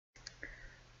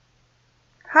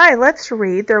Hi, let's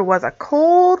read. There was a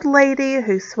cold lady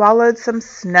who swallowed some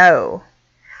snow.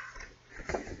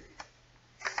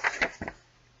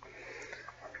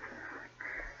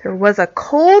 There was a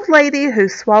cold lady who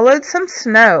swallowed some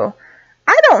snow.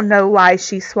 I don't know why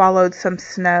she swallowed some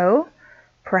snow.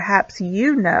 Perhaps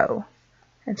you know.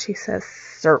 And she says,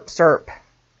 "Sirp, sirp."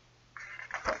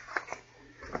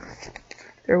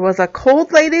 There was a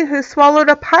cold lady who swallowed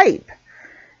a pipe.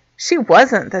 She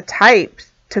wasn't the type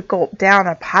to gulp down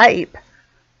a pipe.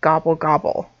 Gobble,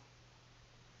 gobble.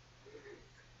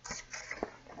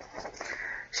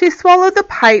 She swallowed the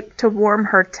pipe to warm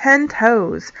her 10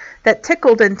 toes that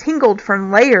tickled and tingled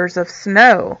from layers of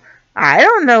snow. I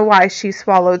don't know why she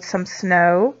swallowed some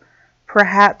snow.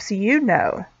 Perhaps you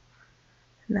know.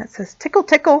 And that says, tickle,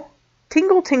 tickle,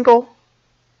 tingle, tingle.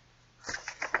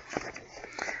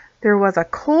 There was a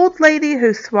cold lady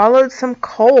who swallowed some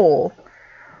coal.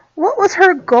 What was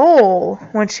her goal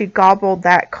when she gobbled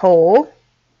that coal?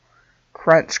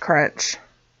 Crunch, crunch.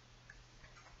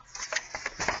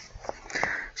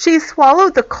 She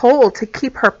swallowed the coal to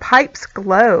keep her pipes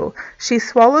glow. She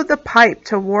swallowed the pipe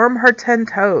to warm her 10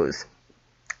 toes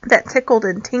that tickled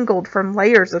and tingled from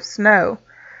layers of snow.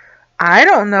 I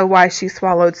don't know why she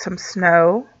swallowed some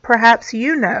snow. Perhaps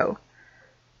you know.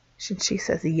 She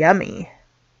says, yummy.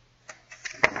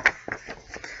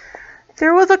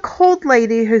 There was a cold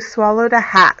lady who swallowed a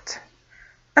hat.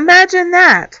 Imagine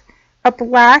that, a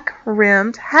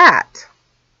black-rimmed hat.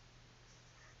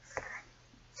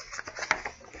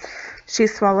 She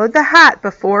swallowed the hat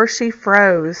before she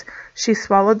froze. She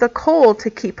swallowed the coal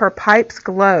to keep her pipes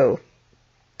glow.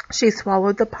 She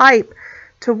swallowed the pipe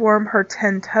to warm her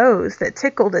 10 toes that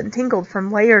tickled and tingled from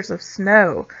layers of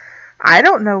snow. I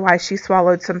don't know why she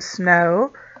swallowed some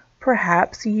snow.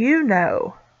 Perhaps you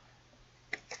know.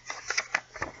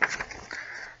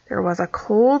 There was a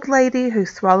cold lady who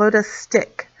swallowed a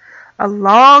stick, a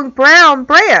long brown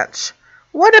branch.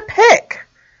 What a pick!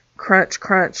 Crunch,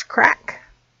 crunch, crack.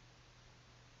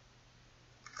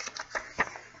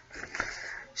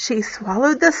 She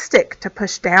swallowed the stick to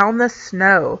push down the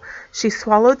snow. She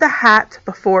swallowed the hat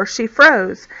before she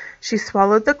froze. She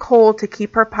swallowed the coal to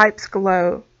keep her pipes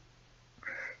glow.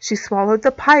 She swallowed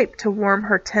the pipe to warm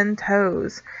her 10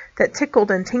 toes that tickled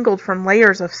and tingled from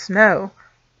layers of snow.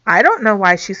 I don't know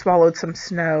why she swallowed some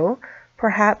snow.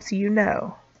 Perhaps you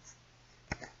know.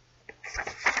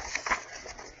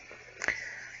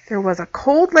 There was a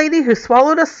cold lady who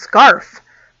swallowed a scarf,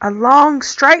 a long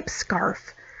striped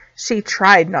scarf. She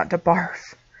tried not to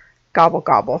barf. Gobble,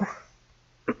 gobble.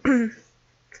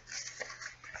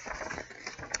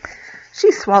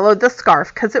 She swallowed the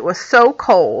scarf because it was so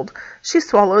cold. She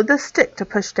swallowed the stick to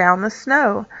push down the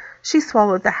snow. She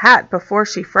swallowed the hat before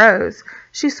she froze.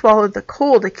 She swallowed the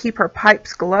coal to keep her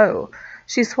pipes glow.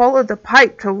 She swallowed the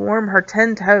pipe to warm her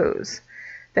 10 toes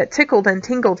that tickled and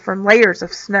tingled from layers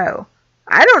of snow.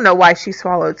 I don't know why she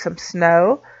swallowed some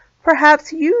snow.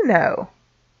 Perhaps you know.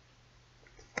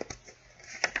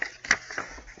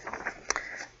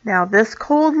 Now this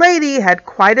cold lady had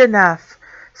quite enough,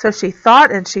 so she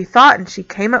thought and she thought and she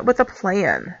came up with a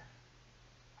plan.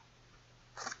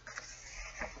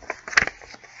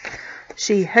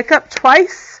 She hiccuped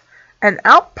twice and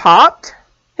out popped,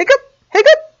 hiccup,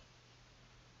 hiccup.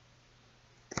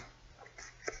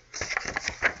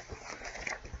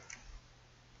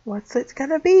 What's it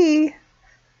gonna be?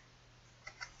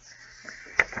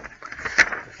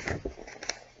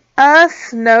 A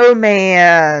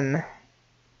snowman.